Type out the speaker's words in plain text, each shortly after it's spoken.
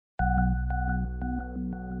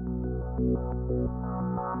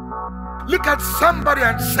Look at somebody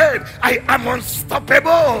and say, I am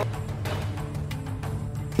unstoppable.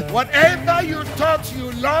 Whatever you thought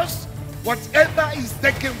you lost, whatever is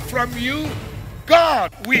taken from you,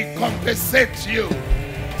 God will compensate you.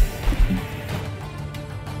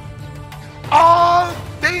 All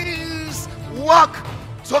things work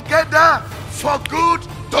together for good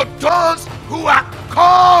to those who are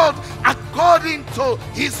called according to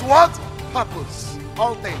his what? Purpose.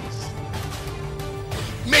 All things.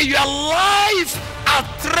 May your life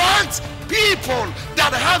attract people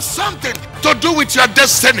that have something to do with your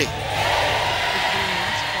destiny.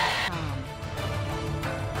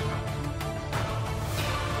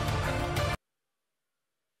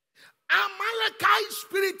 Amalekite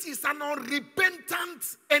spirit is an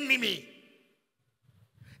unrepentant enemy,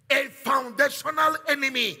 a foundational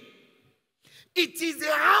enemy. It is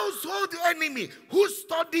a household enemy who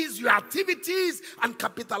studies your activities and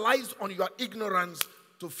capitalizes on your ignorance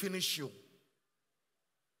to finish you.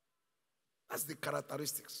 That's the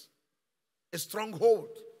characteristics. A stronghold.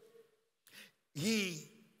 He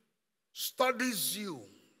studies you.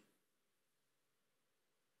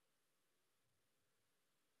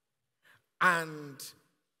 And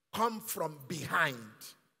come from behind.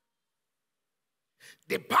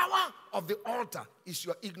 The power of the altar is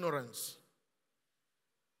your ignorance.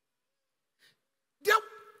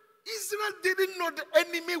 Israel didn't know the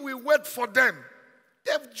enemy will wait for them.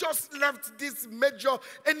 They've just left this major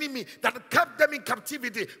enemy that kept them in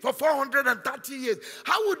captivity for 430 years.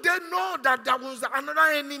 How would they know that there was another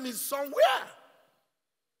enemy somewhere?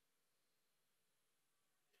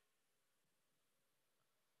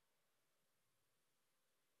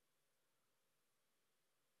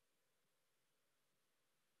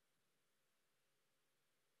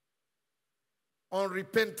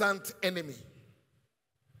 Unrepentant enemy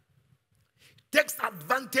takes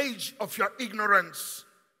advantage of your ignorance.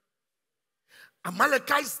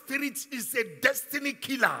 Amalekite spirit is a destiny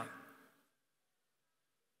killer.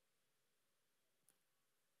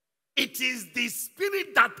 It is the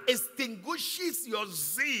spirit that extinguishes your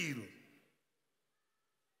zeal,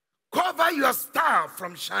 cover your star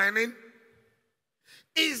from shining,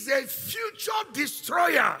 is a future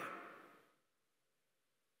destroyer.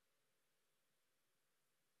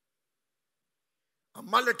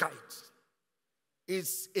 Amalekite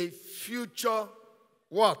is a future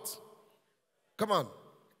what? Come on.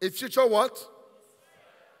 A future what?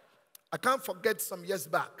 I can't forget some years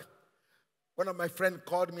back. One of my friends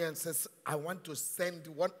called me and says, I want to send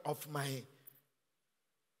one of my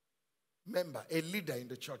member, a leader in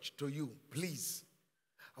the church, to you. Please.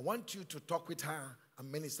 I want you to talk with her and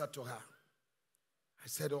minister to her. I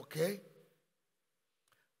said, okay.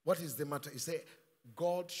 What is the matter? He said,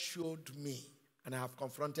 God showed me. And I have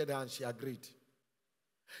confronted her and she agreed.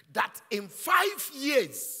 That in 5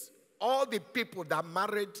 years, all the people that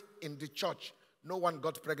married in the church, no one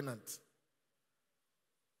got pregnant.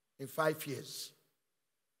 In 5 years.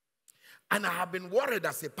 And I have been worried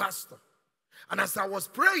as a pastor. And as I was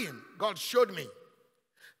praying, God showed me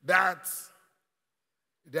that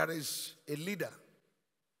there is a leader,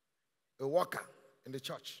 a worker in the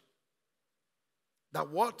church. That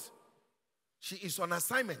what? She is on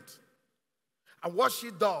assignment. And what she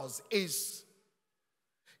does is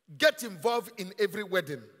get involved in every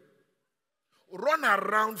wedding. Run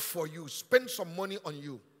around for you. Spend some money on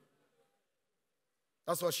you.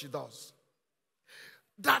 That's what she does.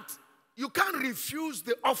 That you can't refuse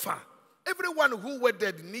the offer. Everyone who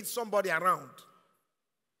wedded needs somebody around.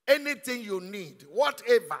 Anything you need,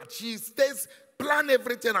 whatever. She stays, plan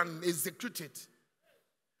everything and execute it.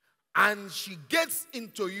 And she gets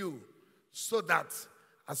into you so that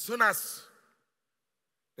as soon as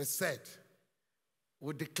they said,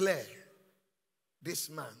 we declare this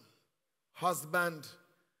man husband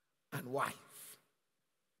and wife.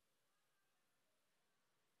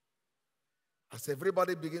 As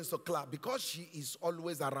everybody begins to clap, because she is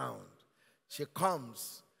always around, she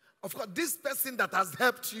comes. Of course, this person that has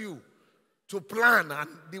helped you to plan and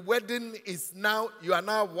the wedding is now, you are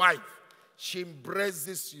now wife, she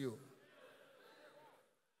embraces you.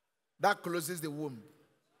 That closes the womb.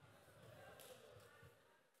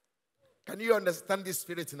 Can you understand this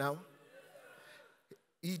spirit now?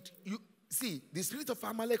 You see, the spirit of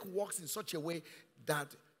Amalek works in such a way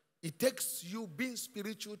that it takes you being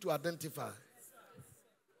spiritual to identify.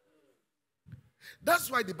 That's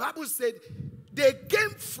why the Bible said they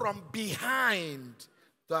came from behind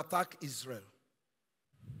to attack Israel.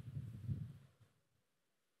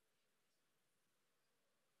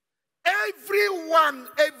 Everyone,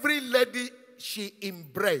 every lady she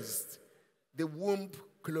embraced, the womb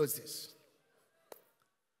closes.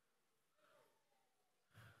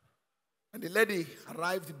 And the lady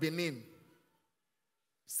arrived in Benin,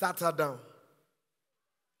 sat her down,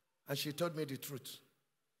 and she told me the truth.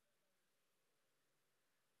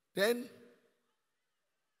 Then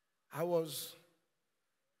I was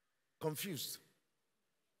confused.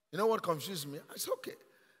 You know what confused me? I said, okay,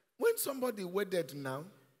 when somebody wedded now,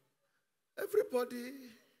 everybody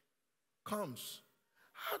comes.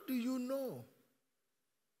 How do you know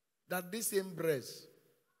that this embrace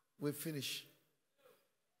will finish?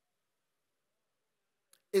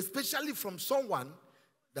 Especially from someone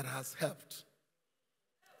that has helped.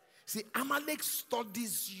 See, Amalek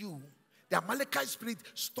studies you. The Amalekite spirit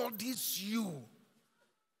studies you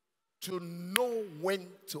to know when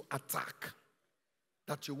to attack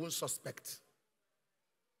that you won't suspect.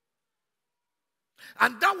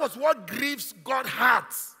 And that was what grieves God's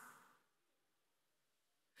heart.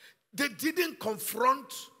 They didn't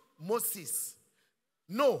confront Moses.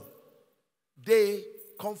 No, they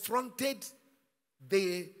confronted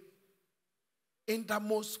the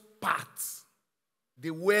innermost parts,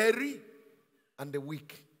 the weary and the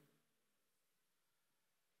weak.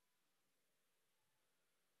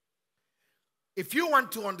 If you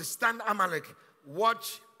want to understand Amalek,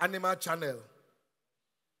 watch Animal Channel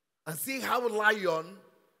and see how a lion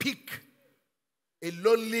pick a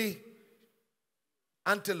lonely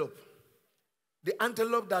antelope. The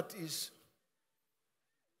antelope that is,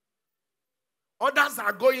 others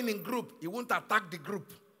are going in group, he won't attack the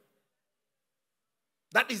group.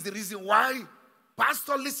 That is the reason why,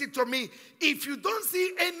 Pastor, listen to me. If you don't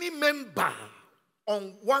see any member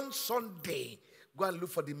on one Sunday, go and look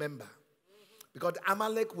for the member. Because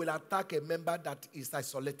Amalek will attack a member that is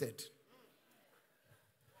isolated.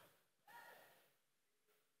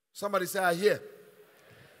 Somebody say, I hear.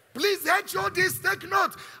 Please, this, take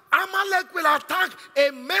note. Amalek will attack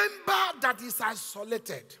a member that is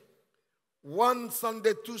isolated. One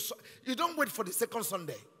Sunday, two Sunday. You don't wait for the second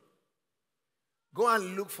Sunday. Go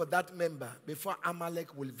and look for that member before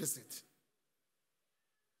Amalek will visit.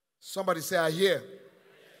 Somebody say, I hear.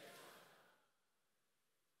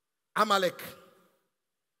 Amalek.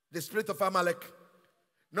 The spirit of Amalek.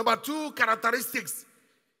 Number 2 characteristics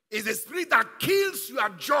is the spirit that kills your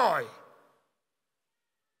joy.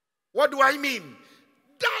 What do I mean?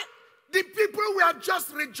 That the people were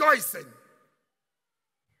just rejoicing.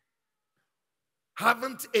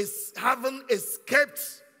 Haven't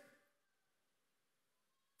escaped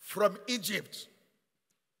from Egypt,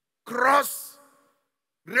 cross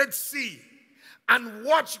Red Sea, and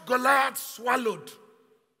watch Goliath swallowed.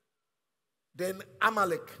 Then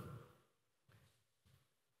Amalek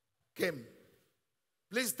came.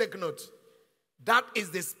 Please take note. That is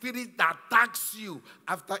the spirit that attacks you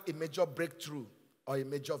after a major breakthrough or a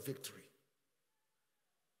major victory.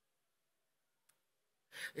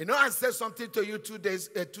 You know, I said something to you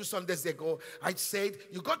 2 Sundays ago. I said,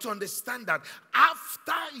 you got to understand that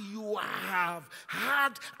after you have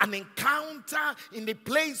had an encounter in the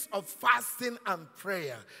place of fasting and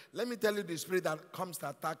prayer, let me tell you the spirit that comes to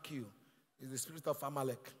attack you is the spirit of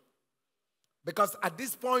Amalek. Because at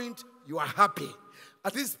this point, you are happy.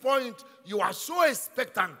 At this point, you are so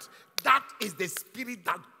expectant. That is the spirit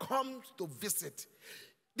that comes to visit.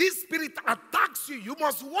 This spirit attacks you. You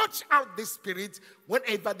must watch out this spirit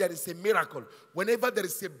whenever there is a miracle, whenever there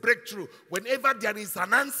is a breakthrough, whenever there is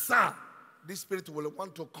an answer. This spirit will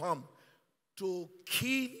want to come to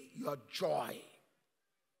kill your joy.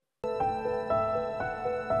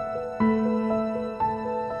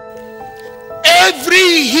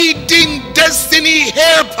 Every hidden destiny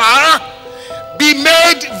helper be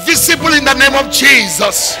made visible in the name of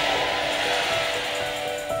Jesus.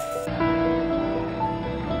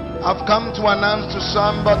 I've come to announce to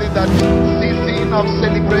somebody that the season of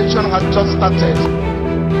celebration has just started.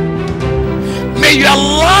 May your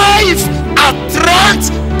life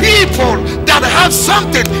attract people that have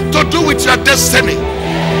something to do with your destiny.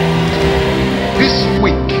 This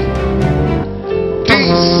week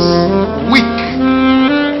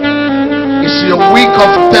is your week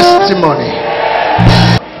of testimony.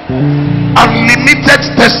 Unlimited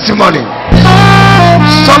testimony.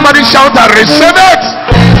 Somebody shout and receive it.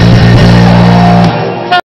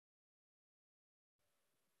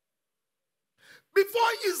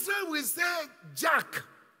 Before Israel will say Jack,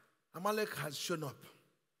 Amalek has shown up.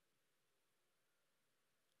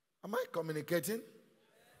 Am I communicating?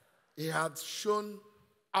 He had shown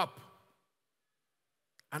up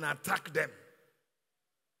and attacked them,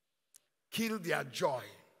 killed their joy.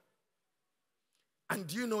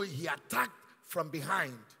 And you know, he attacked from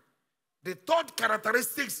behind. The third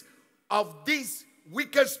characteristics of this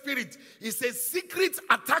wicked spirit is a secret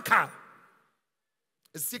attacker.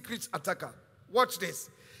 A secret attacker. Watch this.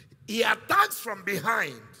 He attacks from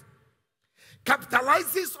behind,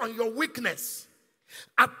 capitalizes on your weakness,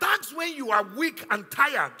 attacks when you are weak and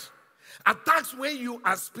tired, attacks when you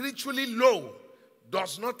are spiritually low,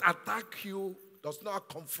 does not attack you, does not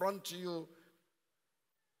confront you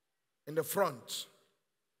in the front.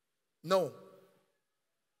 No.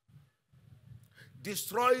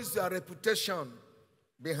 Destroys your reputation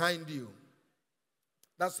behind you.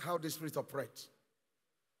 That's how the Spirit operates.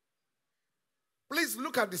 Please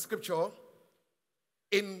look at the scripture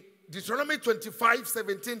in Deuteronomy 25,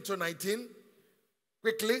 17 to 19.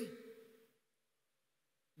 Quickly.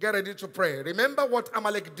 Get ready to pray. Remember what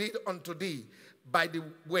Amalek did unto thee by the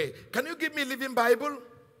way. Can you give me a Living Bible?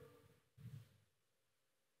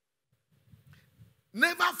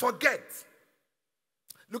 Never forget.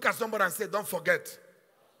 Look at somebody and say, don't forget.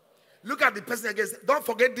 Look at the person again. Don't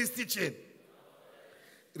forget this teaching.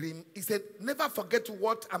 He said, never forget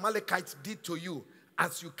what Amalekites did to you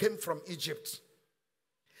as you came from Egypt.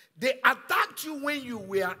 They attacked you when you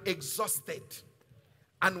were exhausted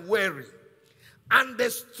and weary. And they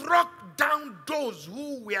struck down those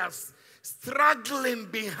who were struggling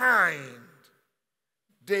behind.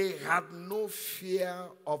 They had no fear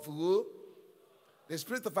of who? The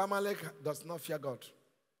spirit of Amalek does not fear God.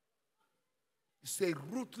 It's a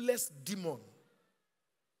ruthless demon.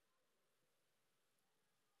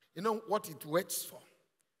 You know what it waits for?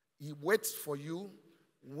 He waits for you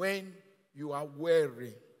when you are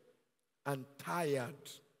weary and tired.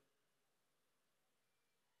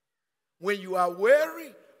 When you are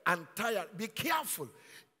weary and tired, be careful.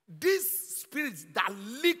 These spirits that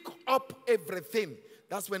lick up everything,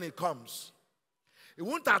 that's when it comes. It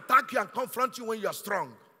won't attack you and confront you when you are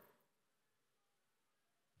strong.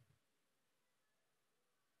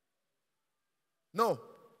 No.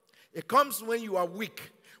 It comes when you are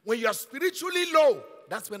weak. When you are spiritually low,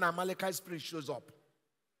 that's when Amalekite spirit shows up.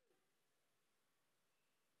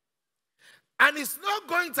 And it's not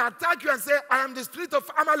going to attack you and say, I am the spirit of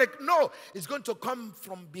Amalek. No, it's going to come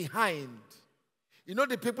from behind. You know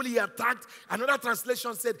the people he attacked? Another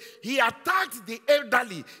translation said, he attacked the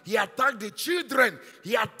elderly. He attacked the children.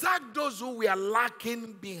 He attacked those who were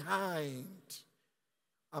lacking behind.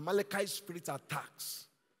 Amalekite spirit attacks.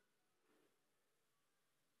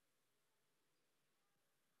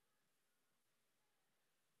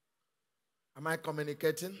 Am I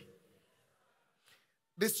communicating?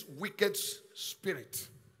 This wicked spirit,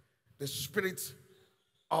 the spirit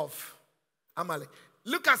of Amalek.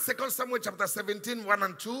 Look at 2 Samuel chapter 17, 1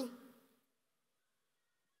 and 2.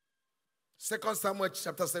 2 Samuel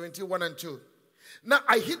chapter 17, 1 and 2. Now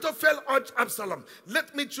Ahithophel urged Absalom,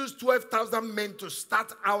 let me choose 12,000 men to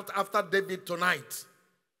start out after David tonight.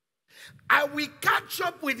 I will catch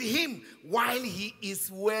up with him while he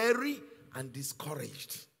is weary and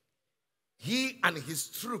discouraged. He and his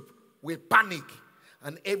troop will panic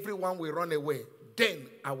and everyone will run away. Then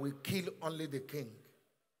I will kill only the king.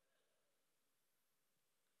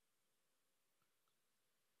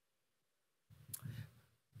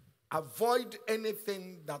 Avoid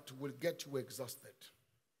anything that will get you exhausted.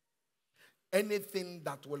 Anything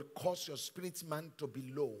that will cause your spirit man to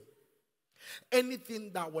be low.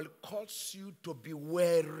 Anything that will cause you to be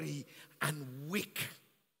weary and weak.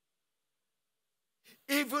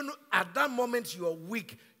 Even at that moment you are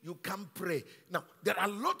weak, you can't pray. Now, there are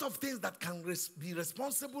a lot of things that can be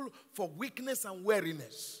responsible for weakness and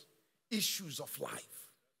weariness. Issues of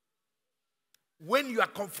life. When you are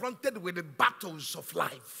confronted with the battles of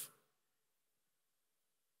life.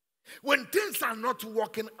 When things are not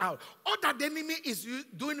working out, all that the enemy is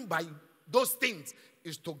doing by those things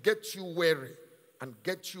is to get you weary and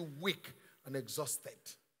get you weak and exhausted.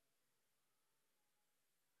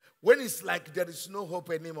 When it's like there is no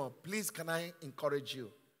hope anymore, please can I encourage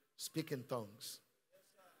you? Speak in tongues.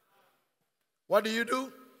 What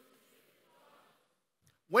do?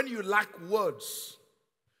 When you lack words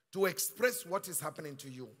to express what is happening to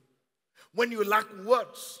you. When you lack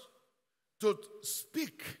words to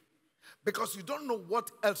speak because you don't know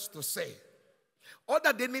what else to say. All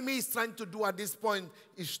that the enemy is trying to do at this point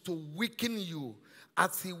is to weaken you.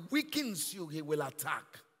 As he weakens you, he will attack.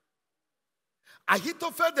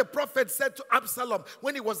 Ahithophel the prophet said to Absalom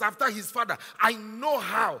when he was after his father, I know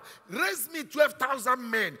how. Raise me 12,000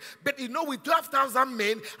 men. But you know, with 12,000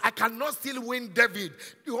 men, I cannot still win David.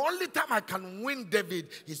 The only time I can win David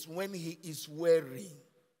is when he is weary.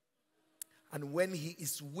 And when he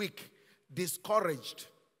is weak, discouraged,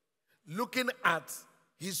 looking at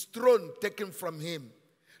his throne taken from him,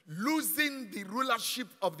 losing the rulership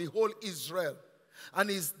of the whole Israel, and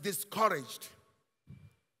is discouraged.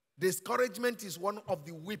 Discouragement is one of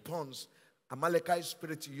the weapons Amalekite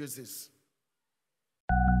spirit uses.